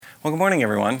Well, good morning,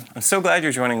 everyone. I'm so glad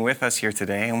you're joining with us here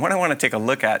today. And what I want to take a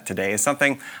look at today is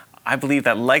something I believe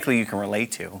that likely you can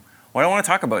relate to. What I want to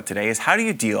talk about today is how do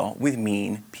you deal with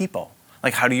mean people?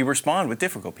 Like, how do you respond with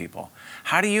difficult people?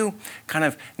 How do you kind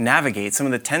of navigate some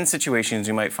of the 10 situations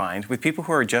you might find with people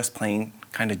who are just plain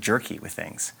kind of jerky with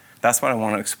things? That's what I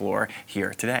want to explore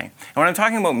here today. And when I'm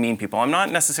talking about mean people, I'm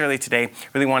not necessarily today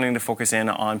really wanting to focus in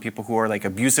on people who are like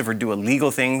abusive or do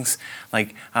illegal things.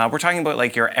 Like we're talking about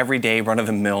like your everyday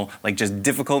run-of-the-mill, like just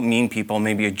difficult, mean people,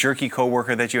 maybe a jerky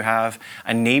coworker that you have,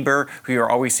 a neighbor who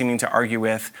you're always seeming to argue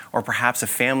with, or perhaps a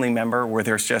family member where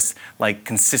there's just like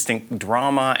consistent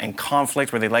drama and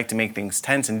conflict where they like to make things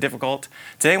tense and difficult.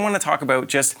 Today I want to talk about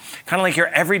just kind of like your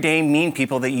everyday mean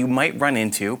people that you might run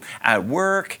into at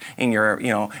work, in your,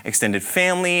 extended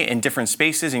family, in different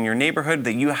spaces in your neighborhood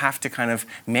that you have to kind of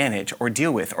manage or deal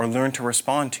with or learn to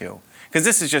respond to. Because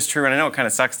this is just true, and I know it kind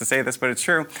of sucks to say this, but it's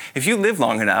true. If you live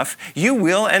long enough, you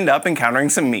will end up encountering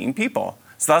some mean people.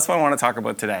 So that's what I want to talk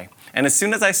about today. And as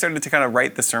soon as I started to kind of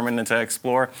write the sermon and to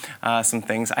explore some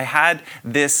things, I had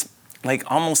this like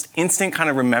almost instant kind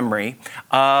of memory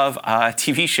of a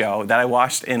TV show that I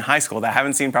watched in high school that I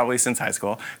haven't seen probably since high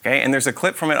school, okay? And there's a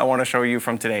clip from it I want to show you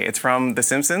from today. It's from The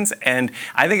Simpsons, and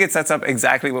I think it sets up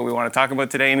exactly what we want to talk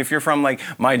about today. And if you're from like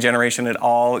my generation at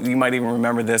all, you might even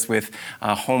remember this with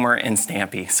Homer and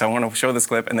Stampy. So I want to show this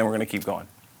clip, and then we're going to keep going.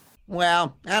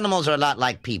 Well, animals are a lot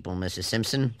like people, Mrs.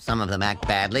 Simpson. Some of them act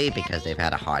badly because they've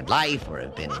had a hard life or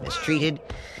have been mistreated.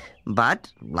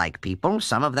 But, like people,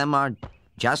 some of them are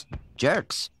just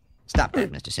jerks. Stop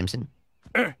that, Mr. Simpson.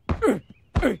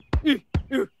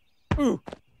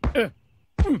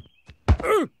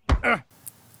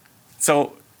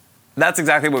 So that's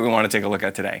exactly what we want to take a look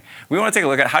at today. We want to take a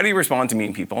look at how do you respond to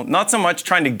mean people, not so much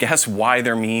trying to guess why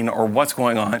they're mean or what's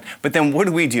going on, but then what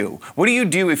do we do? What do you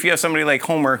do if you have somebody like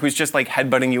Homer who's just like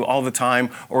headbutting you all the time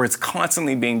or it's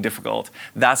constantly being difficult?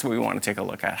 That's what we want to take a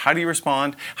look at. How do you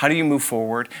respond? How do you move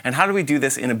forward? And how do we do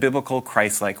this in a biblical,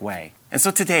 Christ-like way? And so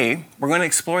today, we're going to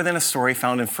explore then a story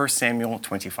found in 1 Samuel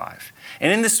 25.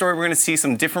 And in this story, we're going to see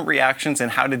some different reactions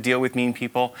and how to deal with mean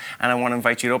people. And I want to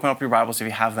invite you to open up your Bibles if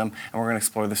you have them, and we're going to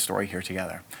explore this story here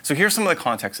together. So here's some of the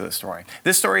context of the story.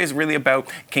 This story is really about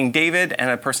King David and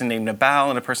a person named Nabal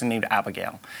and a person named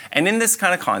Abigail. And in this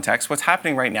kind of context, what's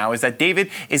happening right now is that David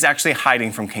is actually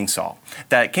hiding from King Saul.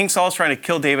 That King Saul is trying to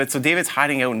kill David, so David's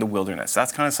hiding out in the wilderness.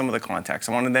 That's kind of some of the context.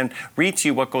 I want to then read to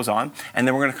you what goes on, and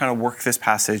then we're going to kind of work this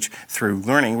passage through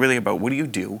learning really about what do you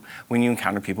do when you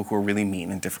encounter people who are really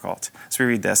mean and difficult. So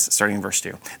we read this starting in verse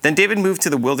 2. Then David moved to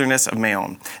the wilderness of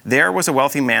Maon. There was a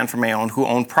wealthy man from Maon who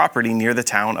owned property near the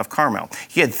town of Carmel.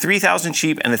 He had 3,000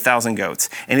 sheep and 1,000 goats,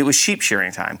 and it was sheep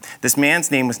shearing time. This man's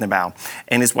name was Nabal,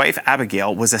 and his wife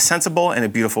Abigail was a sensible and a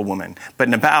beautiful woman. But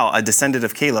Nabal, a descendant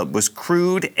of Caleb, was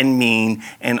crude and mean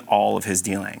in all of his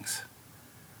dealings.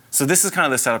 So this is kind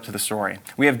of the setup to the story.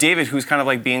 We have David, who's kind of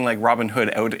like being like Robin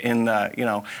Hood out in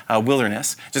the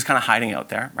wilderness, just kind of hiding out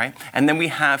there, right? And then we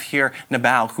have here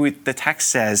Nabal, who the text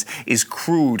says is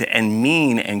crude and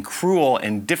mean and cruel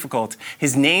and difficult.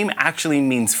 His name actually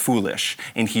means foolish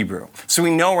in Hebrew. So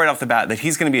we know right off the bat that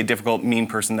he's going to be a difficult, mean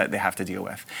person that they have to deal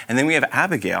with. And then we have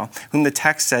Abigail, whom the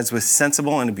text says was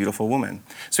sensible and a beautiful woman.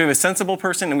 So we have a sensible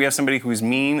person and we have somebody who is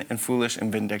mean and foolish and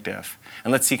vindictive.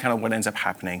 And let's see kind of what ends up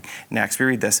happening next. We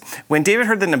read this. When David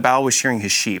heard that Nabal was shearing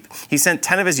his sheep, he sent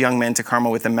 10 of his young men to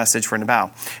Carmel with a message for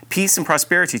Nabal. Peace and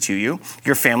prosperity to you,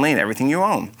 your family, and everything you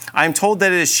own. I am told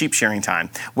that it is sheep shearing time.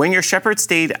 When your shepherds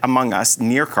stayed among us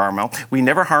near Carmel, we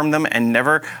never harmed them and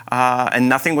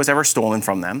nothing was ever stolen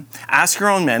from them. Ask your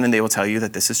own men and they will tell you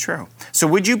that this is true. So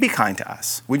would you be kind to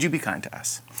us? Would you be kind to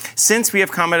us? Since we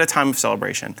have come at a time of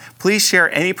celebration, please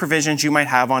share any provisions you might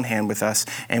have on hand with us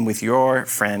and with your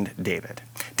friend David.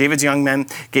 David's young men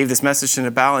gave this message to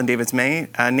Nabal in David's name,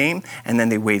 and then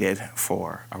they waited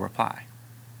for a reply.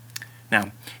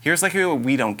 Now, here's like what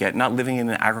we don't get, not living in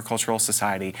an agricultural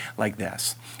society like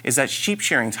this, is that sheep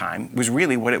shearing time was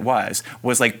really what it was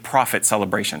like profit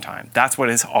celebration time. That's what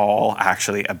it's all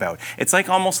actually about. It's like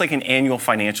almost like an annual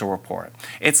financial report.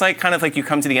 It's like kind of like you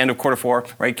come to the end of quarter four,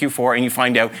 right, Q4, and you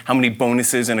find out how many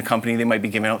bonuses in a company they might be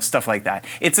giving out, stuff like that.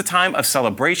 It's a time of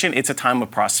celebration. It's a time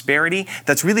of prosperity.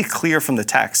 That's really clear from the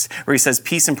text where he says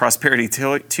peace and prosperity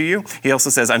to you. He also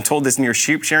says, I'm told this near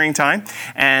sheep shearing time.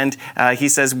 And he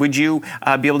says, would you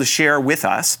be able to share with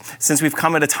us since we've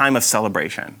come at a time of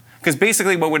celebration? Because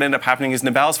basically what would end up happening is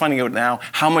Nabal's finding out now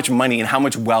how much money and how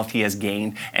much wealth he has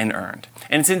gained and earned.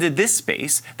 And it's into this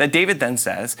space that David then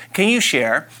says, can you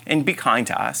share and be kind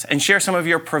to us and share some of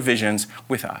your provisions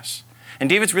with us? And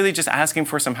David's really just asking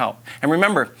for some help. And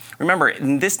remember,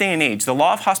 in this day and age, the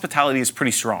law of hospitality is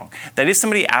pretty strong. That if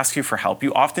somebody asks you for help,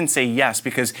 you often say yes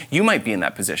because you might be in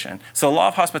that position. So the law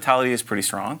of hospitality is pretty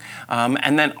strong.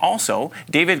 And then also,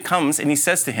 David comes and he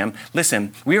says to him,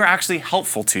 listen, we are actually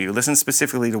helpful to you. Listen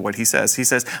specifically to what he says. He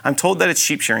says, I'm told that it's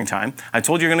sheep shearing time. I'm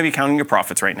told you're going to be counting your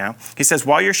profits right now. He says,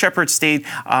 while your shepherds stayed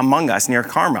among us near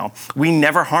Carmel, we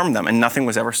never harmed them and nothing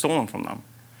was ever stolen from them.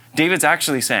 David's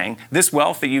actually saying, this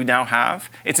wealth that you now have,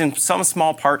 it's in some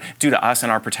small part due to us and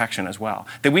our protection as well.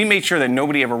 That we made sure that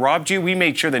nobody ever robbed you, we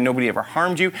made sure that nobody ever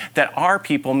harmed you, that our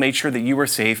people made sure that you were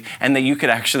safe and that you could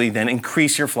actually then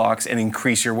increase your flocks and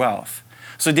increase your wealth.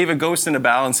 So David goes to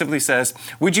Nabal and simply says,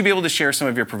 would you be able to share some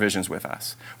of your provisions with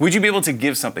us? Would you be able to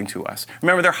give something to us?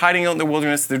 Remember, they're hiding out in the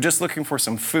wilderness. They're just looking for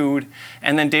some food.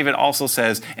 And then David also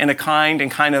says, in a kind and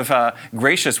kind of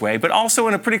gracious way, but also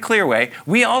in a pretty clear way,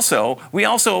 we also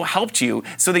helped you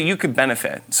so that you could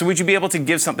benefit. So would you be able to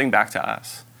give something back to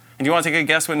us? And do you want to take a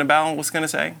guess what Nabal was going to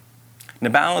say?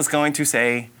 Nabal is going to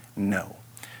say no,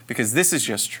 because this is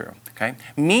just true, okay?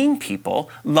 Mean people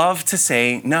love to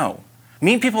say no.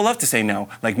 Mean people love to say no,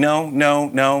 like no, no,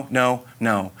 no, no,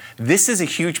 no. This is a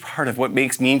huge part of what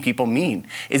makes mean people mean,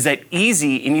 is that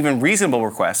easy and even reasonable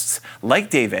requests,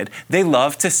 like David, they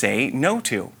love to say no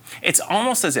to. It's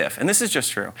almost as if, and this is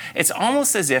just true, it's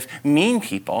almost as if mean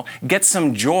people get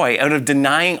some joy out of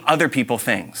denying other people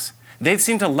things. They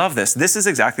seem to love this. This is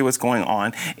exactly what's going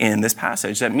on in this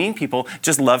passage, that mean people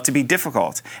just love to be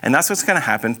difficult. And that's what's going to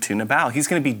happen to Nabal. He's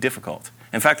going to be difficult.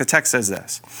 In fact, the text says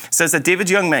this. It says that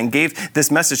David's young men gave this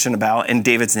message to Nabal in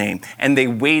David's name, and they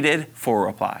waited for a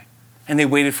reply. And they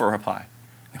waited for a reply.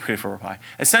 They waited for a reply.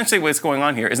 Essentially what's going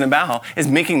on here is Nabal is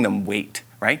making them wait,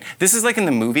 right? This is like in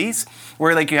the movies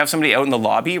where like you have somebody out in the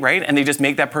lobby, right? And they just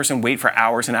make that person wait for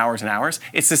hours and hours and hours.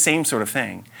 It's the same sort of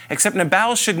thing. Except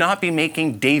Nabal should not be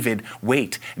making David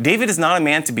wait. David is not a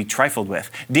man to be trifled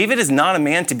with. David is not a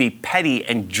man to be petty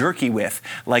and jerky with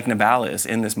like Nabal is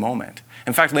in this moment.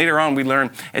 In fact, later on we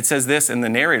learn, it says this, and the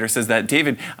narrator says that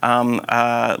David,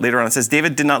 later on it says,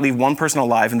 David did not leave one person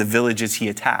alive in the villages he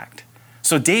attacked.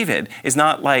 So David is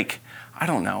not like, I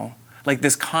don't know, like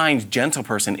this kind, gentle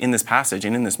person in this passage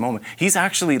and in this moment. He's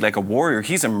actually like a warrior.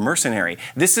 He's a mercenary.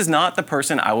 This is not the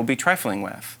person I will be trifling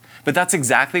with. But that's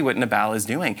exactly what Nabal is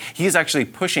doing. He is actually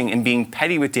pushing and being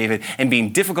petty with David and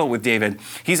being difficult with David.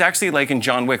 He's actually like in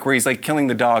John Wick, where he's like killing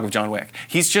the dog of John Wick.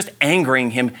 He's just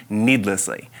angering him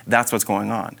needlessly. That's what's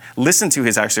going on. Listen to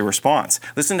his actual response.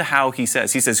 Listen to how he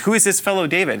says. He says, who is this fellow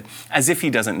David? As if he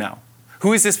doesn't know.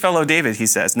 Who is this fellow David, he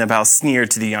says. Nabal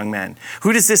sneered to the young men.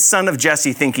 Who does this son of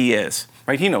Jesse think he is?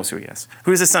 Right? He knows who he is.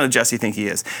 Who does the son of Jesse think he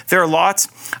is? There are lots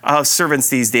of servants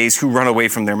these days who run away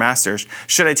from their masters.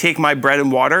 Should I take my bread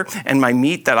and water and my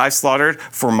meat that I've slaughtered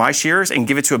for my shears and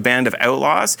give it to a band of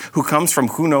outlaws who comes from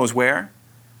who knows where?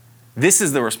 This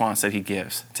is the response that he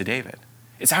gives to David.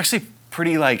 It's actually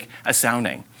pretty like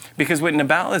astounding. Because what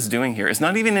Nabal is doing here is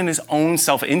not even in his own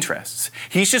self-interests.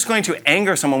 He's just going to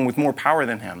anger someone with more power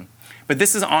than him. But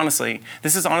this is honestly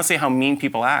how mean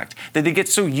people act. That they get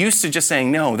so used to just saying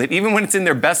no, that even when it's in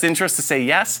their best interest to say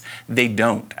yes, they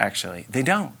don't actually. They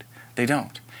don't.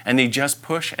 And they just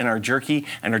push and are jerky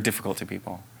and are difficult to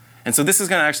people. And so this is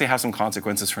going to actually have some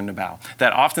consequences for Nabal.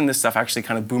 That often this stuff actually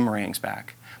kind of boomerangs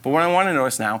back. But what I want to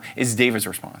notice now is David's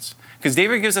response. Because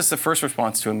David gives us the first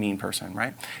response to a mean person,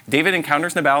 right? David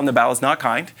encounters Nabal. Nabal is not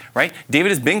kind, right? David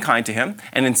has been kind to him,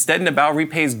 and instead Nabal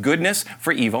repays goodness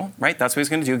for evil, right? That's what he's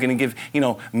going to do. Going to give,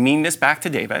 meanness back to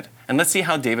David. And let's see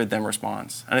how David then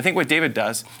responds. And I think what David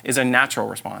does is a natural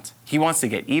response. He wants to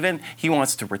get even. He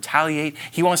wants to retaliate.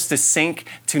 He wants to sink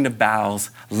to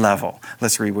Nabal's level.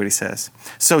 Let's read what he says.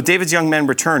 So David's young men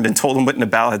returned and told him what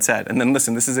Nabal had said. And then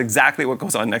listen, this is exactly what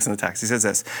goes on next in the text. He says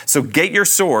this. So get your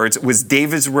swords was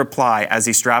David's reply as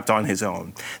he strapped on his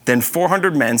own. Then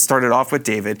 400 men started off with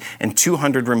David and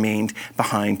 200 remained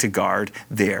behind to guard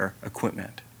their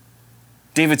equipment.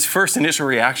 David's first initial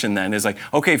reaction then is like,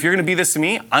 okay, if you're going to be this to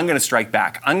me, I'm going to strike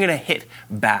back. I'm going to hit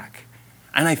back.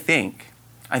 And I think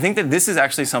that this is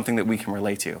actually something that we can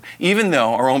relate to, even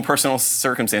though our own personal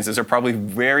circumstances are probably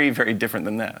very, very different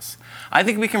than this. I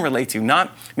think we can relate to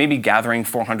not maybe gathering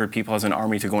 400 people as an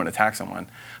army to go and attack someone.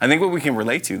 I think what we can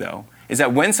relate to, though, is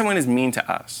that when someone is mean to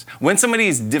us, when somebody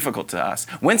is difficult to us,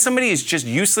 when somebody is just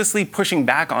uselessly pushing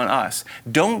back on us,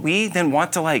 don't we then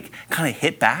want to kind of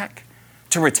hit back,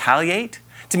 to retaliate,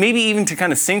 to maybe even to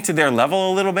kind of sink to their level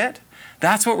a little bit?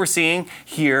 That's what we're seeing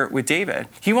here with David.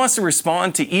 He wants to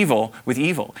respond to evil with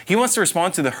evil. He wants to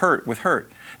respond to the hurt with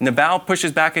hurt. Nabal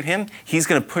pushes back at him. He's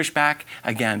going to push back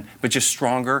again, but just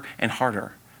stronger and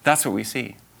harder. That's what we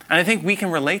see. And I think we can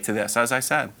relate to this, as I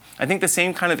said. I think the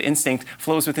same kind of instinct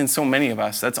flows within so many of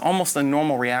us. That's almost a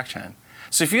normal reaction.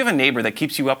 So if you have a neighbor that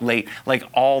keeps you up late, like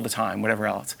all the time, whatever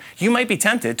else, you might be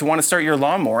tempted to want to start your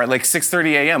lawnmower at like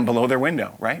 6:30 a.m. below their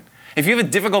window, right? If you have a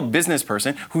difficult business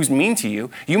person who's mean to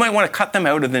you, you might want to cut them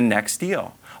out of the next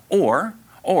deal. Or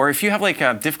if you have like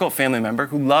a difficult family member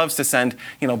who loves to send,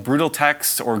 brutal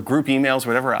texts or group emails,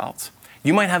 whatever else,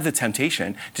 you might have the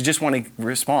temptation to just want to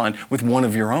respond with one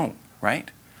of your own,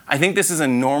 right? I think this is a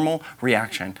normal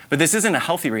reaction, but this isn't a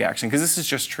healthy reaction because this is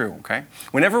just true, okay?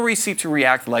 Whenever we seek to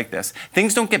react like this,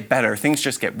 things don't get better, things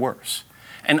just get worse.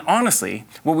 And honestly,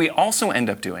 what we also end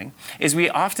up doing is we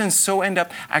often end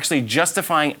up actually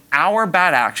justifying our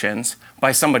bad actions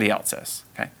by somebody else's,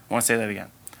 okay? I want to say that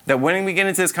again. That when we get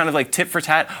into this kind of like tit for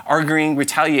tat, arguing,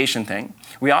 retaliation thing,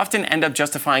 we often end up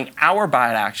justifying our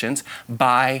bad actions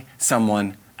by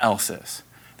someone else's.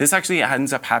 This actually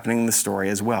ends up happening in the story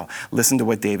as well. Listen to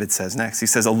what David says next. He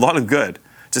says, a lot of good,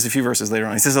 just a few verses later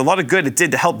on. He says, a lot of good it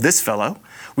did to help this fellow.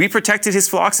 We protected his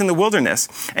flocks in the wilderness,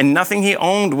 and nothing he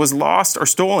owned was lost or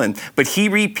stolen, but he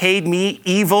repaid me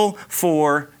evil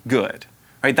for good.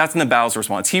 Right? That's Nabal's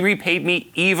response. He repaid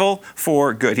me evil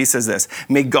for good. He says this,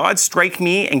 may God strike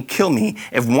me and kill me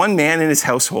if one man in his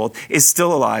household is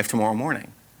still alive tomorrow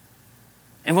morning.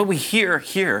 And what we hear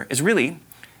here is really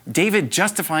David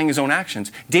justifying his own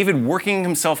actions. David working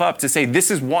himself up to say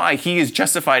this is why he is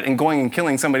justified in going and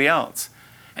killing somebody else.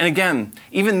 And again,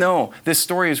 even though this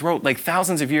story is wrote like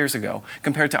thousands of years ago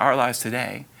compared to our lives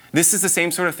today, this is the same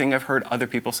sort of thing I've heard other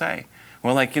people say.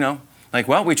 Well,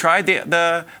 well, we tried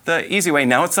the easy way,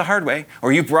 now it's the hard way,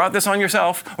 or you brought this on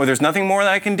yourself, or there's nothing more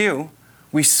that I can do.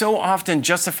 We so often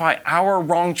justify our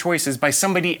wrong choices by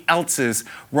somebody else's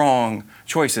wrong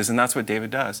choices, and that's what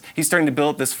David does. He's starting to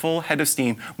build this full head of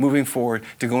steam moving forward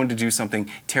to go and to do something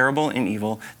terrible and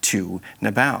evil to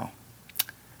Nabal.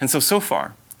 And so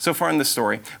far in this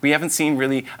story, we haven't seen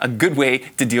really a good way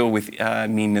to deal with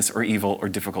meanness or evil or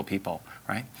difficult people,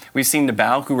 right? We've seen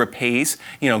Nabal who repays,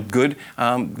 good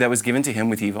that was given to him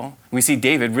with evil. We see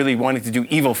David really wanting to do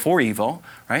evil for evil,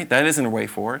 right? That isn't a way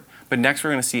forward. But next we're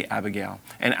going to see Abigail.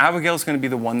 And Abigail is going to be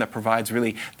the one that provides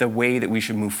really the way that we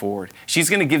should move forward. She's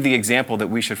going to give the example that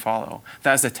we should follow.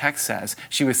 That, as the text says,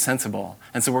 she was sensible.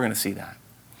 And so we're going to see that.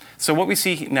 So what we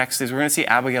see next is we're going to see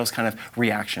Abigail's kind of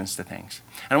reactions to things.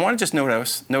 And I want to just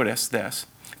notice this,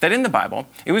 that in the Bible,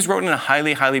 it was written in a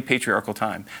highly, highly patriarchal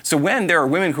time. So when there are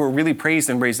women who are really praised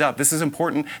and raised up, this is an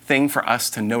important thing for us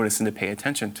to notice and to pay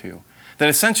attention to. That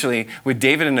essentially, with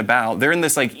David and Nabal, they're in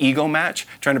this like ego match,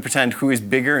 trying to pretend who is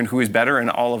bigger and who is better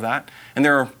and all of that. And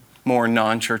there are more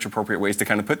non-church appropriate ways to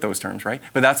kind of put those terms, right?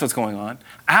 But that's what's going on.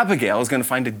 Abigail is going to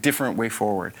find a different way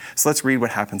forward. So let's read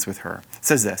what happens with her. It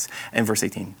says this in verse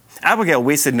 18. Abigail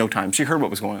wasted no time. She heard what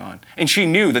was going on. And she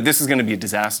knew that this is going to be a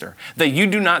disaster. That you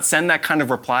do not send that kind of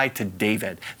reply to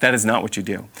David. That is not what you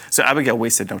do. So Abigail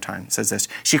wasted no time. It says this.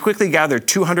 She quickly gathered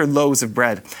 200 loaves of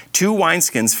bread, 2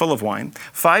 wineskins full of wine,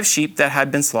 5 sheep that had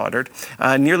been slaughtered,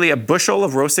 nearly a bushel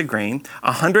of roasted grain,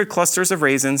 100 clusters of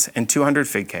raisins, and 200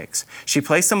 fig cakes. She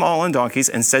placed them all on donkeys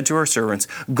and said to her servants,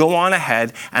 go on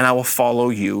ahead and I will follow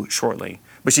you shortly.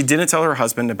 But she didn't tell her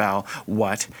husband Nabal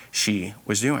what she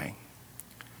was doing.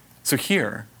 So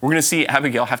here, we're going to see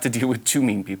Abigail have to deal with 2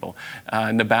 mean people,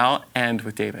 Nabal and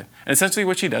with David. And essentially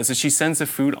what she does is she sends the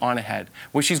food on ahead.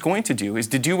 What she's going to do is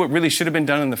to do what really should have been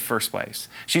done in the first place.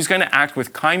 She's going to act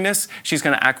with kindness, she's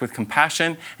going to act with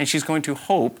compassion, and she's going to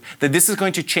hope that this is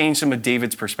going to change some of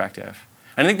David's perspective.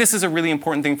 And I think this is a really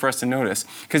important thing for us to notice,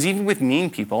 because even with mean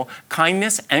people,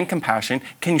 kindness and compassion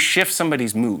can shift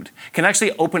somebody's mood, can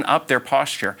actually open up their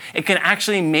posture. It can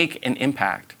actually make an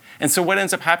impact. And so what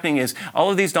ends up happening is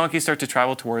all of these donkeys start to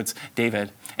travel towards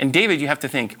David. And David, you have to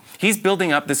think, he's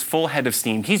building up this full head of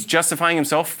steam. He's justifying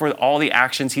himself for all the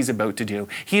actions he's about to do.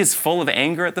 He is full of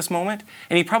anger at this moment,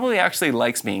 and he probably actually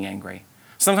likes being angry.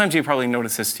 Sometimes you probably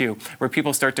notice this too, where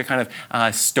people start to kind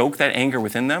of stoke that anger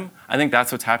within them. I think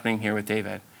that's what's happening here with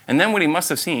David. And then what he must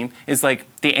have seen is like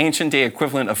the ancient day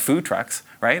equivalent of food trucks,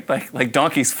 right? Like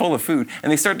donkeys full of food.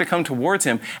 And they start to come towards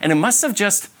him. And it must have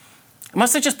just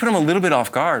put him a little bit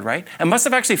off guard, right? It must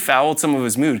have actually fouled some of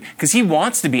his mood because he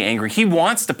wants to be angry. He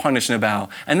wants to punish Nabal.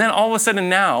 And then all of a sudden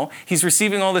now he's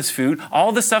receiving all this food,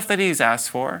 all the stuff that he's asked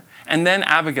for. And then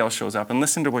Abigail shows up and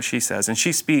listen to what she says. And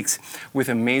she speaks with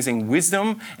amazing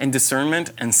wisdom and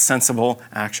discernment and sensible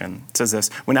action. It says this,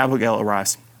 when Abigail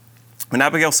arrives. When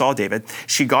Abigail saw David,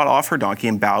 she got off her donkey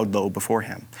and bowed low before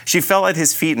him. She fell at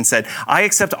his feet and said, I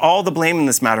accept all the blame in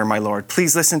this matter, my lord.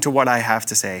 Please listen to what I have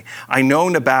to say. I know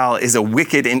Nabal is a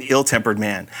wicked and ill-tempered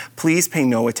man. Please pay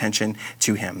no attention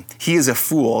to him. He is a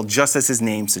fool, just as his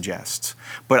name suggests.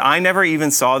 But I never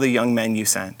even saw the young men you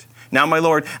sent. Now, my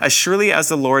Lord, as surely as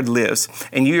the Lord lives,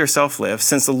 and you yourself live,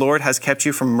 since the Lord has kept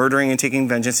you from murdering and taking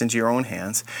vengeance into your own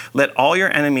hands, let all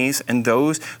your enemies and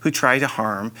those who try to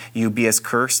harm you be as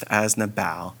cursed as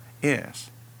Nabal is.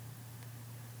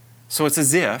 So it's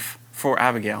as if, for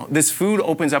Abigail, this food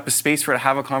opens up a space for her to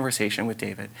have a conversation with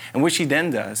David. And what she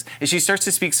then does is she starts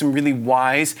to speak some really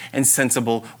wise and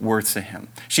sensible words to him.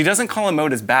 She doesn't call him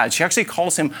out as bad. She actually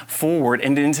calls him forward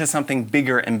and into something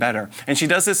bigger and better. And she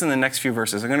does this in the next few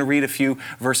verses. I'm going to read a few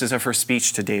verses of her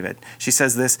speech to David. She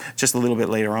says this just a little bit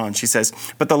later on. She says,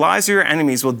 "But the lives of your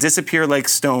enemies will disappear like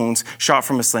stones shot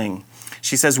from a sling."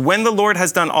 She says, "When the Lord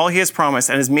has done all he has promised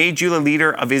and has made you the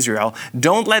leader of Israel,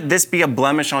 don't let this be a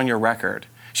blemish on your record."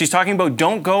 She's talking about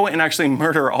don't go and actually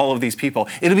murder all of these people.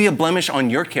 It'll be a blemish on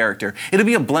your character. It'll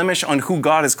be a blemish on who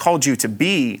God has called you to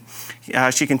be.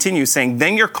 She continues saying,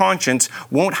 "Then your conscience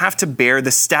won't have to bear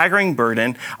the staggering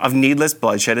burden of needless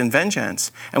bloodshed and vengeance.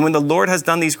 And when the Lord has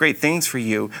done these great things for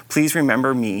you, please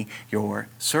remember me, your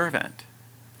servant."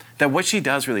 That what she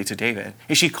does really to David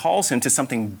is she calls him to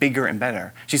something bigger and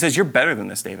better. She says, "You're better than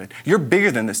this, David. You're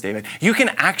bigger than this, David. You can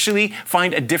actually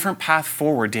find a different path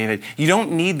forward, David. You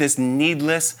don't need this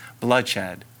needless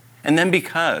bloodshed." And then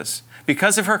because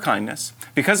of her kindness,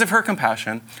 because of her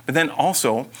compassion, but then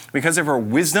also because of her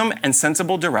wisdom and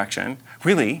sensible direction,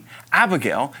 really,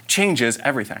 Abigail changes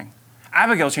everything.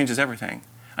 Abigail changes everything.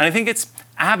 And I think it's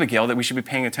Abigail that we should be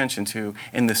paying attention to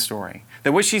in this story.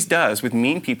 That what she does with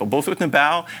mean people, both with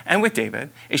Nabal and with David,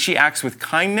 is she acts with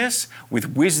kindness, with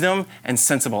wisdom, and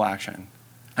sensible action.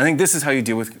 I think this is how you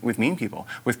deal with mean people.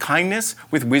 With kindness,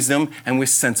 with wisdom, and with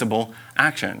sensible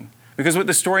action. Because what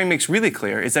the story makes really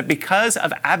clear is that because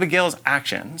of Abigail's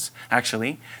actions,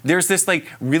 actually, there's this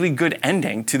really good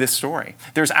ending to this story.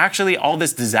 There's actually all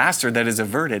this disaster that is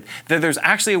averted, that there's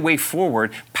actually a way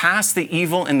forward past the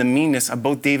evil and the meanness of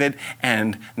both David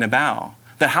and Nabal.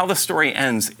 That how the story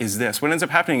ends is this. What ends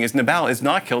up happening is Nabal is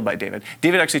not killed by David.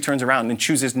 David actually turns around and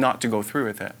chooses not to go through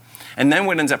with it. And then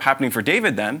what ends up happening for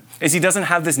David then is he doesn't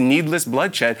have this needless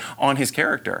bloodshed on his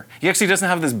character. He actually doesn't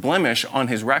have this blemish on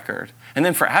his record. And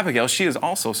then for Abigail, she is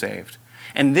also saved.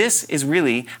 And this is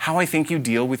really how I think you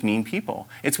deal with mean people.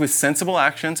 It's with sensible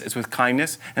actions, it's with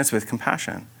kindness, and it's with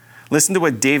compassion. Listen to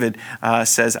what David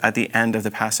says at the end of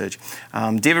the passage.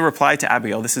 David replied to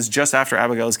Abigail. This is just after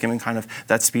Abigail is giving kind of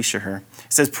that speech to her. He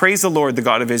says, "Praise the Lord, the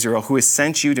God of Israel, who has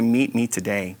sent you to meet me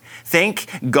today. Thank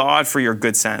God for your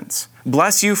good sense.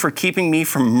 Bless you for keeping me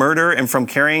from murder and from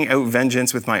carrying out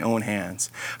vengeance with my own hands.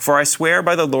 For I swear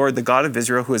by the Lord, the God of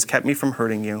Israel, who has kept me from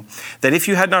hurting you, that if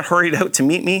you had not hurried out to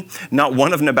meet me, not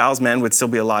one of Nabal's men would still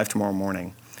be alive tomorrow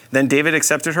morning." Then David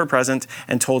accepted her present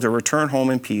and told her, "Return home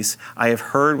in peace. I have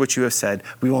heard what you have said.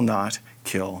 We will not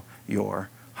kill your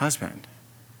husband."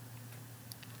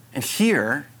 And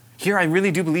here I really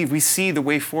do believe we see the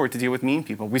way forward to deal with mean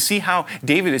people. We see how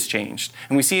David has changed.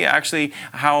 And we see actually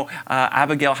how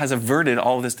Abigail has averted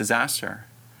all of this disaster.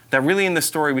 That really in this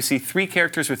story we see three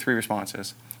characters with three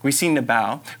responses. We see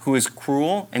Nabal, who is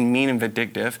cruel and mean and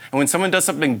vindictive. And when someone does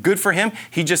something good for him,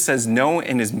 he just says no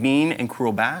and is mean and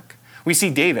cruel back. We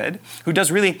see David, who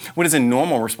does really what is a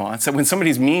normal response, that when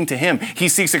somebody's mean to him, he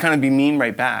seeks to kind of be mean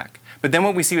right back. But then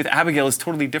what we see with Abigail is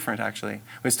totally different, actually.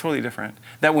 It's totally different.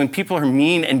 That when people are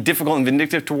mean and difficult and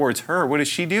vindictive towards her, what does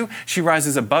she do? She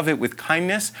rises above it with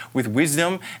kindness, with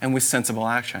wisdom, and with sensible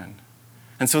action.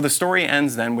 And so the story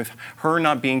ends then with her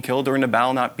not being killed or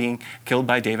Nabal not being killed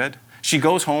by David. She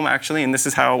goes home, actually, and this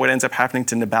is what ends up happening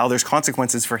to Nabal. There's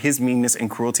consequences for his meanness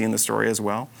and cruelty in the story as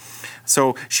well.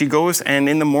 So she goes, and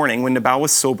in the morning, when Nabal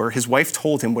was sober, his wife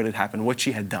told him what had happened, what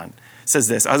she had done. It says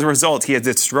this, "As a result, he had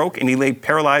a stroke, and he lay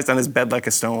paralyzed on his bed like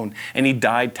a stone, and he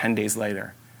died 10 days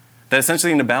later." That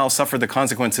essentially Nabal suffered the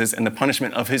consequences and the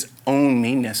punishment of his own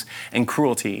meanness and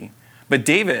cruelty. But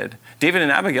David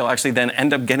and Abigail actually then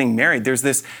end up getting married. There's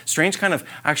this strange kind of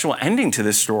actual ending to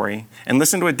this story. And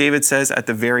listen to what David says at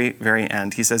the very, very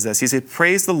end. He says this. He said,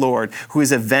 "Praise the Lord, who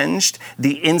has avenged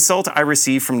the insult I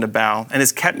received from Nabal and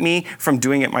has kept me from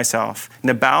doing it myself.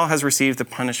 Nabal has received the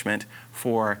punishment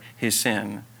for his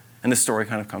sin." And the story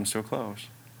kind of comes to a close.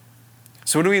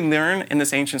 So what do we learn in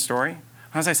this ancient story?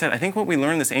 As I said, I think what we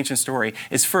learn in this ancient story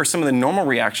is first some of the normal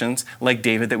reactions like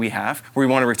David that we have, where we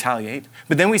want to retaliate,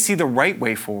 but then we see the right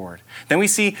way forward. Then we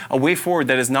see a way forward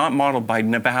that is not modeled by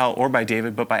Nabal or by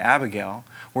David, but by Abigail,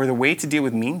 where the way to deal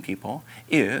with mean people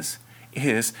is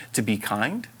to be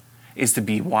kind, is to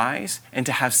be wise, and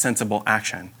to have sensible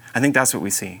action. I think that's what we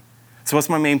see. So what's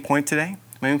my main point today?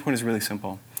 My main point is really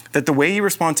simple. That the way you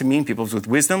respond to mean people is with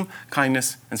wisdom,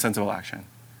 kindness, and sensible action.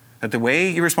 That the way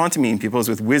you respond to mean people is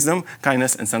with wisdom,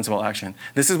 kindness, and sensible action.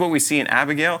 This is what we see in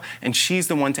Abigail, and she's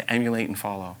the one to emulate and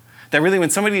follow. That really when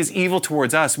somebody is evil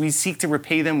towards us, we seek to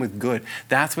repay them with good.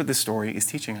 That's what this story is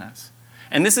teaching us.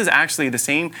 And this is actually the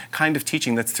same kind of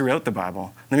teaching that's throughout the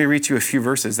Bible. Let me read you a few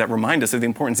verses that remind us of the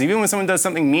importance. Even when someone does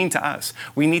something mean to us,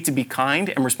 we need to be kind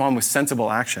and respond with sensible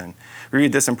action. We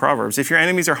read this in Proverbs. If your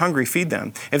enemies are hungry, feed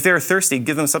them. If they are thirsty,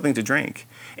 give them something to drink.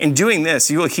 In doing this,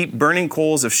 you will heap burning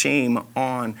coals of shame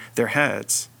on their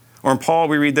heads. Or in Paul,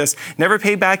 we read this, never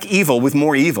pay back evil with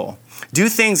more evil. Do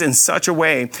things in such a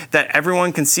way that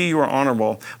everyone can see you are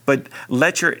honorable, but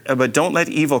don't let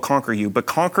evil conquer you, but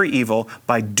conquer evil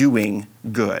by doing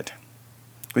good.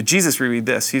 With Jesus, we read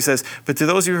this. He says, but to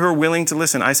those of you who are willing to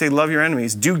listen, I say, love your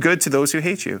enemies, do good to those who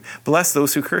hate you, bless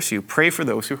those who curse you, pray for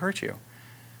those who hurt you.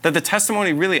 That the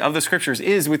testimony really of the scriptures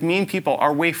is with mean people,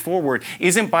 our way forward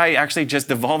isn't by actually just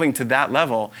devolving to that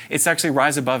level. It's actually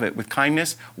rise above it with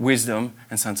kindness, wisdom,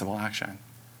 and sensible action.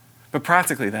 But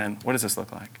practically then, what does this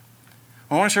look like?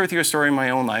 I want to share with you a story in my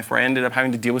own life where I ended up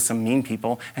having to deal with some mean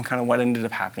people and kind of what ended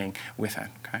up happening with it,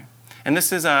 okay? And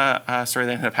this is a story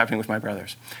that ended up happening with my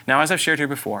brothers. Now, as I've shared here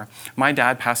before, my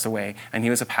dad passed away, and he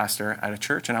was a pastor at a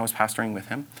church, and I was pastoring with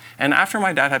him. And after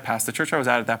my dad had passed, the church I was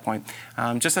at that point,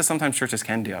 just as sometimes churches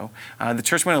can do, the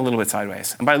church went a little bit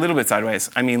sideways. And by a little bit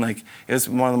sideways, I mean like it was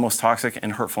one of the most toxic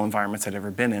and hurtful environments I'd ever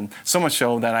been in. So much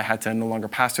so that I had to no longer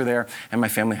pastor there, and my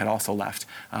family had also left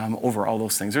over all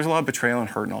those things. There's a lot of betrayal and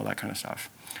hurt and all that kind of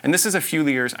stuff. And this is a few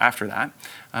years after that.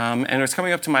 And it was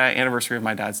coming up to my anniversary of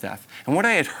my dad's death. And what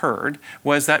I had heard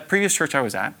was that previous church I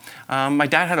was at, my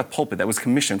dad had a pulpit that was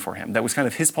commissioned for him. That was kind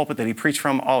of his pulpit that he preached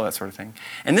from, all that sort of thing.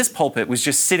 And this pulpit was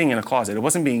just sitting in a closet. It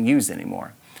wasn't being used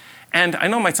anymore. And I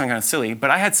know it might sound kind of silly,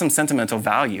 but I had some sentimental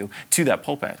value to that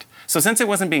pulpit. So since it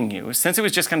wasn't being used, since it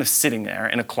was just kind of sitting there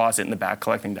in a closet in the back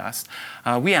collecting dust,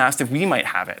 we asked if we might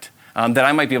have it. That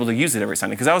I might be able to use it every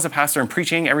Sunday. Because I was a pastor and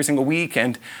preaching every single week,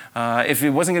 and if it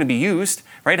wasn't going to be used,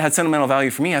 right, it had sentimental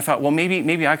value for me. I thought, well,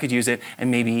 maybe I could use it,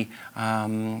 and maybe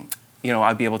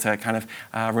I'd be able to kind of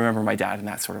remember my dad in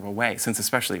that sort of a way, since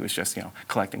especially it was just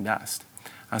collecting dust.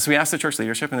 So we asked the church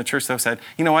leadership, and the church though said,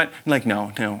 you know what, like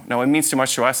no, it means too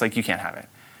much to us, like you can't have it.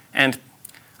 And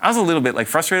I was a little bit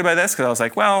frustrated by this because I was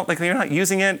like, well, you're not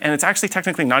using it, and it's actually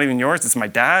technically not even yours. It's my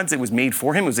dad's. It was made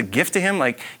for him. It was a gift to him.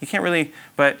 You can't really.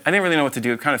 But I didn't really know what to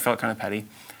do. It kind of felt kind of petty.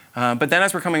 But then,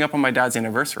 as we're coming up on my dad's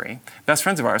anniversary, best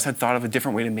friends of ours had thought of a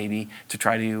different way to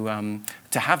try to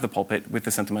have the pulpit with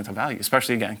the sentimental value,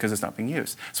 especially again because it's not being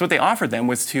used. So what they offered them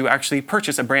was to actually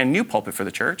purchase a brand new pulpit for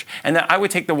the church, and that I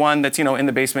would take the one that's in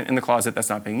the basement in the closet that's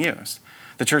not being used.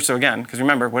 The church, so again, because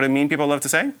remember, what do mean people love to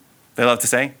say? They love to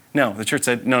say, no. The church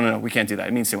said, no, we can't do that.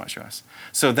 It means too much to us.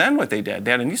 So then what they did,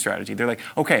 they had a new strategy. They're like,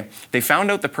 okay, they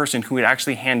found out the person who had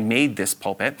actually handmade this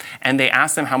pulpit, and they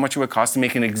asked them how much it would cost to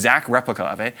make an exact replica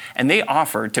of it, and they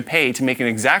offered to pay to make an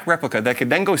exact replica that could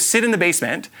then go sit in the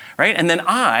basement, right? And then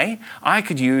I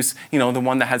could use, the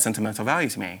one that had sentimental value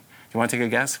to me. Do you want to take a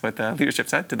guess what the leadership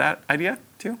said to that idea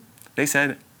too? They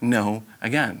said no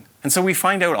again. And so we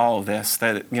find out all of this,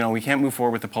 that, we can't move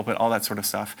forward with the pulpit, all that sort of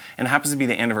stuff. And it happens to be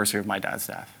the anniversary of my dad's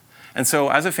death. And so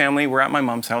as a family, we're at my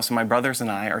mom's house, and my brothers and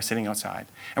I are sitting outside.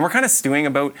 And we're kind of stewing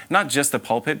about not just the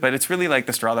pulpit, but it's really like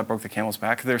the straw that broke the camel's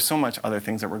back. There's so much other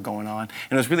things that were going on.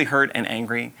 And it was really hurt and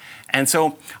angry. And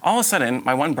so all of a sudden,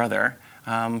 my one brother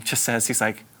just says, he's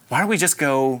like, why don't we just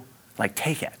go,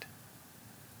 take it?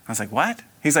 I was like, what?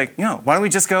 He's like, why don't we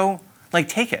just go,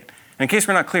 take it? And in case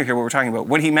we're not clear here what we're talking about,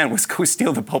 what he meant was go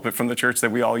steal the pulpit from the church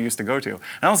that we all used to go to. And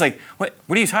I was like, what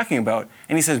are you talking about?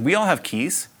 And he says, we all have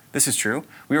keys. This is true.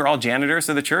 We were all janitors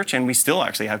of the church, and we still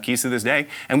actually have keys to this day.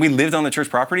 And we lived on the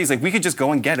church property. He's like, we could just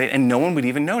go and get it, and no one would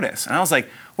even notice. And I was like,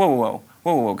 whoa,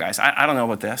 guys, I don't know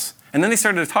about this. And then they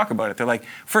started to talk about it. They're like,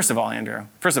 first of all, Andrew,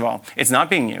 it's not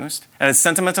being used. It has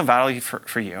sentimental value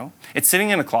for you. It's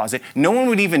sitting in a closet. No one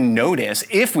would even notice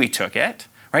if we took it.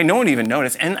 Right? No one even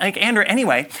noticed. And Andrew,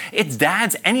 anyway, it's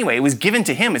dad's anyway. It was given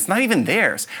to him. It's not even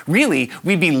theirs. Really,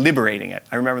 we'd be liberating it.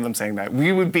 I remember them saying that.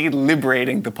 We would be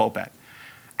liberating the pulpit.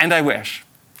 And I wish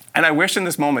in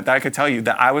this moment that I could tell you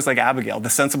that I was like Abigail, the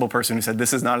sensible person who said,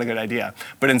 this is not a good idea.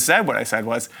 But instead, what I said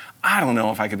was, I don't know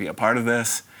if I could be a part of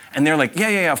this. And they're like,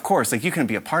 yeah, of course. You can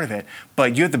be a part of it.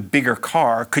 But you have the bigger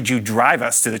car. Could you drive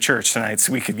us to the church tonight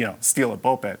so we could, steal a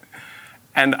pulpit?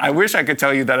 And I wish I could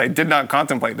tell you that I did not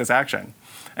contemplate this action.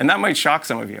 And that might shock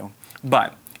some of you.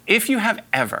 But if you have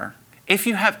ever if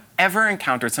you have ever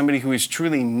encountered somebody who is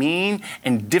truly mean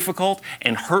and difficult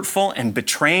and hurtful and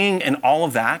betraying and all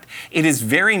of that, it is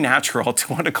very natural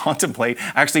to want to contemplate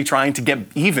actually trying to get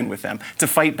even with them, to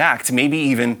fight back, to maybe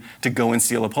even to go and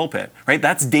steal a pulpit, right?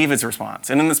 That's David's response.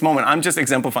 And in this moment, I'm just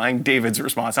exemplifying David's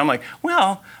response. I'm like,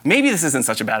 well, maybe this isn't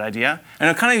such a bad idea. And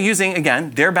I'm kind of using,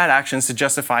 again, their bad actions to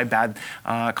justify bad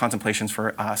contemplations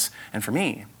for us and for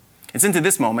me. It's into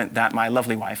this moment that my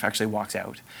lovely wife actually walks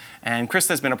out. And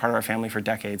Krista's been a part of our family for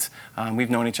decades. We've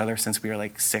known each other since we were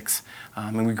like 6,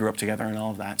 and we grew up together and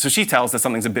all of that. So she tells that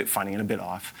something's a bit funny and a bit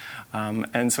off.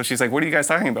 And so she's like, what are you guys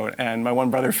talking about? And my one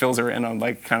brother fills her in on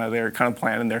like kind of their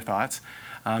plan and their thoughts.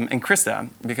 And Krista,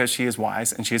 because she is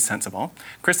wise and she is sensible,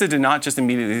 Krista did not just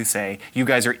immediately say, you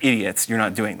guys are idiots, you're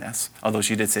not doing this, although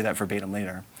she did say that verbatim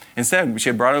later. Instead, she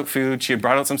had brought out food, she had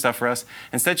brought out some stuff for us.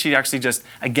 Instead, she actually just,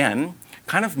 again,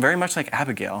 kind of very much like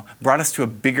Abigail, brought us to a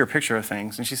bigger picture of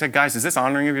things. And she said, guys, is this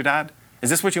honoring of your dad? Is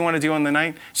this what you want to do on the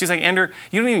night? She's like, Andrew,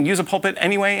 you don't even use a pulpit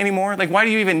anymore? Like, why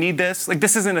do you even need this? Like,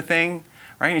 this isn't a thing,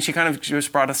 right? And she kind of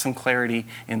just brought us some clarity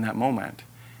in that moment.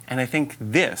 And I think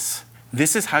this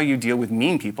is how you deal with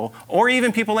mean people, or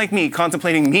even people like me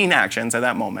contemplating mean actions at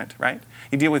that moment, right?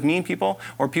 You deal with mean people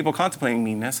or people contemplating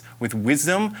meanness with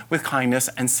wisdom, with kindness,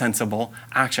 and sensible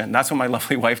action. That's what my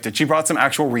lovely wife did. She brought some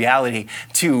actual reality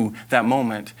to that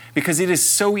moment because it is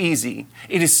so easy.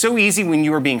 It is so easy when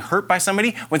you are being hurt by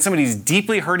somebody, when somebody's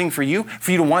deeply hurting for you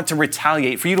to want to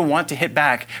retaliate, for you to want to hit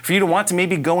back, for you to want to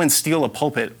maybe go and steal a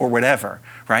pulpit or whatever,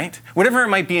 right? Whatever it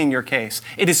might be in your case.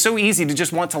 It is so easy to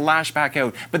just want to lash back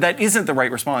out, but that isn't the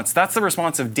right response. That's the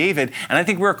response of David, and I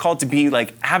think we're called to be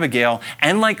like Abigail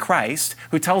and like Christ,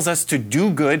 who tells us to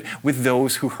do good with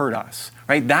those who hurt us,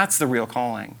 right? That's the real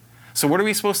calling. So what are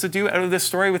we supposed to do out of this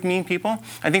story with mean people?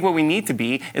 I think what we need to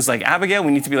be is like Abigail.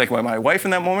 We need to be like my wife in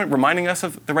that moment, reminding us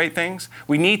of the right things.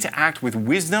 We need to act with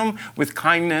wisdom, with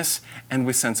kindness, and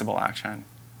with sensible action.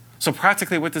 So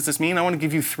practically, what does this mean? I want to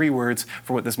give you 3 words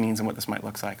for what this means and what this might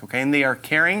look like, okay? And they are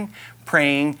caring,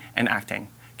 praying, and acting.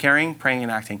 Caring, praying,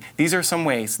 and acting. These are some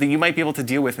ways that you might be able to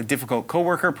deal with a difficult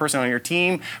coworker, person on your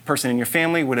team, person in your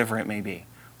family, whatever it may be,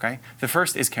 okay? The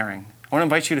first is caring. I want to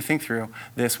invite you to think through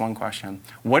this one question.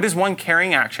 What is one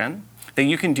caring action that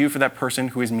you can do for that person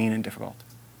who is mean and difficult?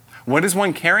 What is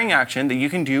one caring action that you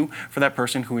can do for that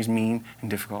person who is mean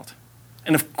and difficult?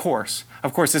 And of course,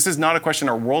 this is not a question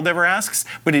our world ever asks,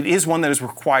 but it is one that is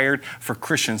required for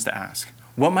Christians to ask.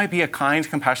 What might be a kind,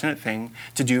 compassionate thing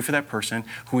to do for that person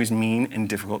who is mean and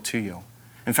difficult to you?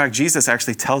 In fact, Jesus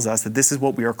actually tells us that this is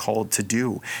what we are called to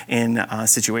do in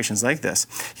situations like this.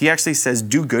 He actually says,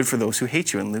 do good for those who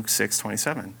hate you in Luke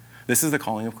 6:27. This is the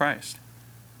calling of Christ.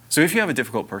 So if you have a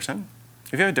difficult person,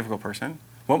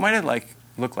 what might it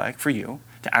look like for you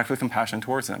to act with compassion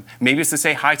towards them? Maybe it's to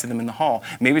say hi to them in the hall.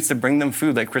 Maybe it's to bring them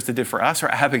food like Krista did for us or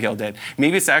Abigail did.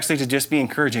 Maybe it's actually to just be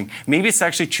encouraging. Maybe it's to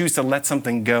actually choose to let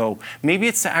something go. Maybe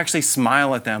it's to actually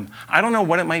smile at them. I don't know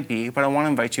what it might be, but I want to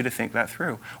invite you to think that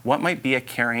through. What might be a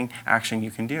caring action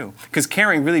you can do? Because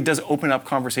caring really does open up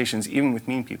conversations even with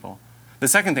mean people. The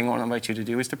second thing I want to invite you to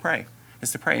do is to pray.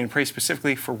 And pray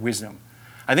specifically for wisdom.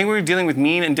 I think when we're dealing with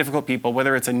mean and difficult people,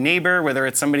 whether it's a neighbor, whether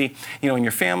it's somebody in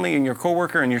your family, in your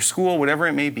coworker, in your school, whatever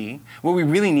it may be, what we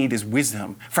really need is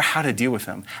wisdom for how to deal with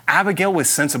them. Abigail was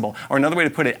sensible, or another way to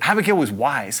put it, Abigail was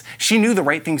wise. She knew the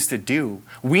right things to do.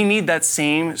 We need that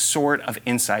same sort of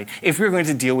insight if we're going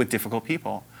to deal with difficult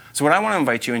people. So what I want to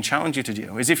invite you and challenge you to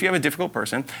do is if you have a difficult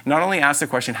person, not only ask the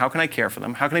question, how can I care for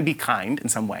them? How can I be kind in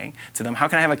some way to them? How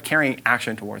can I have a caring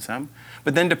action towards them?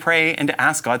 But then to pray and to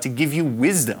ask God to give you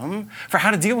wisdom for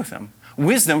how to deal with them.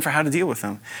 Wisdom for how to deal with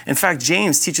them. In fact,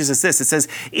 James teaches us this. It says,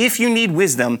 if you need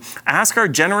wisdom, ask our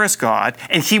generous God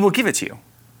and he will give it to you.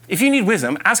 If you need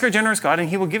wisdom, ask our generous God and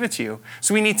he will give it to you.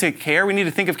 So we need to care, we need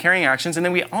to think of caring actions, and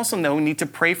then we also need to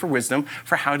pray for wisdom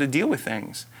for how to deal with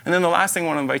things. And then the last thing I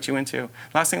want to invite you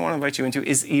into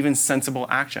is even sensible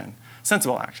action.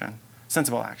 Sensible action.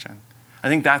 I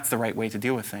think that's the right way to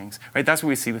deal with things, right? That's what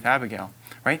we see with Abigail,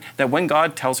 right? That when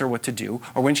God tells her what to do,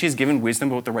 or when she's given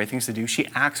wisdom about the right things to do, she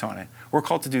acts on it. We're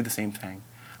called to do the same thing.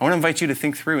 I want to invite you to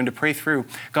think through and to pray through,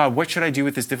 God, what should I do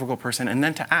with this difficult person? And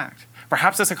then to act.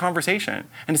 Perhaps that's a conversation.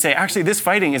 And to say, actually, this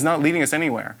fighting is not leading us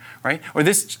anywhere, right? Or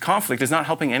this conflict is not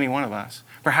helping any one of us.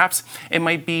 Perhaps it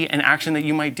might be an action that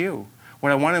you might do.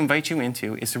 What I want to invite you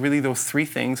into is really those 3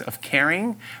 things of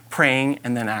caring, praying,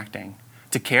 and then acting.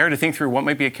 To care, to think through what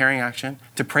might be a caring action,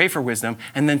 to pray for wisdom,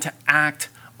 and then to act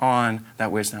on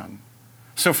that wisdom.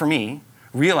 So for me,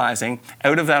 realizing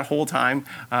out of that whole time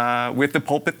with the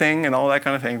pulpit thing and all that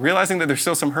kind of thing, realizing that there's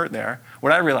still some hurt there,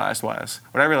 what I realized was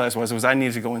I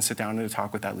needed to go and sit down and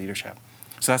talk with that leadership.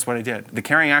 So that's what I did. The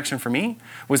caring action for me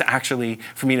was actually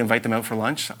for me to invite them out for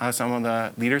lunch, some of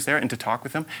the leaders there, and to talk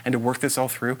with them and to work this all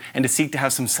through and to seek to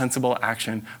have some sensible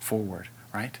action forward,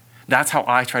 right? That's how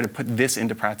I try to put this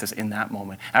into practice in that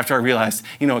moment. After I realized,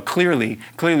 clearly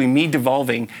me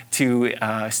devolving to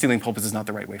stealing pulpits is not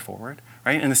the right way forward,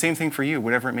 right? And the same thing for you,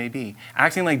 whatever it may be.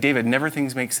 Acting like David never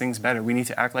makes things better. We need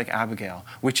to act like Abigail,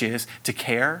 which is to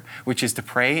care, which is to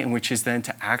pray, and which is then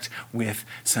to act with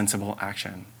sensible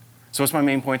action. So what's my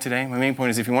main point today? My main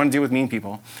point is if you want to deal with mean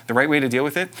people, the right way to deal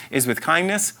with it is with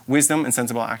kindness, wisdom, and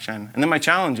sensible action. And then my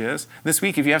challenge is, this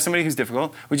week, if you have somebody who's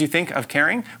difficult, would you think of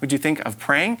caring? Would you think of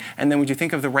praying? And then would you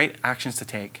think of the right actions to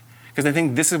take? Because I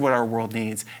think this is what our world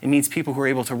needs. It needs people who are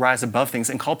able to rise above things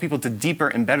and call people to deeper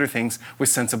and better things with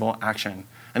sensible action.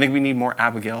 I think we need more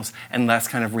Abigails and less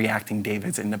kind of reacting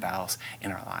Davids and Nabals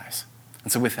in our lives.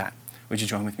 And so with that, would you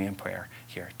join with me in prayer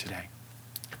here today?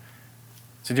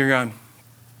 So dear God,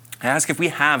 I ask if we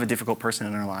have a difficult person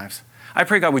in our lives. I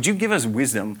pray, God, would you give us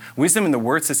wisdom in the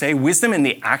words to say, wisdom in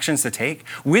the actions to take,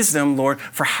 wisdom, Lord,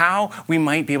 for how we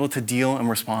might be able to deal and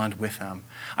respond with them.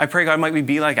 I pray, God, might we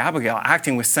be like Abigail,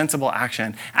 acting with sensible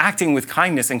action, acting with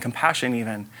kindness and compassion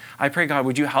even. I pray, God,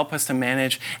 would you help us to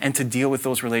manage and to deal with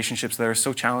those relationships that are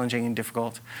so challenging and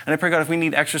difficult. And I pray, God, if we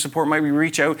need extra support, might we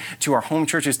reach out to our home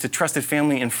churches, to trusted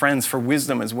family and friends for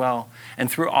wisdom as well. And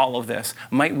through all of this,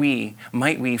 might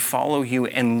we follow you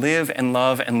and live and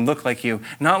love and look like you,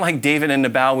 not like David and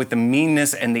Nabal with the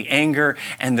meanness and the anger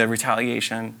and the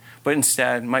retaliation, but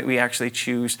instead, might we actually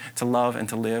choose to love and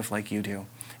to live like you do,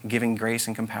 giving grace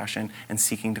and compassion and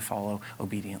seeking to follow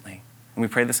obediently. And we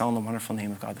pray this all in the wonderful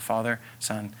name of God the Father,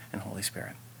 Son, and Holy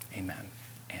Spirit. Amen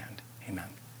and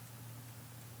amen.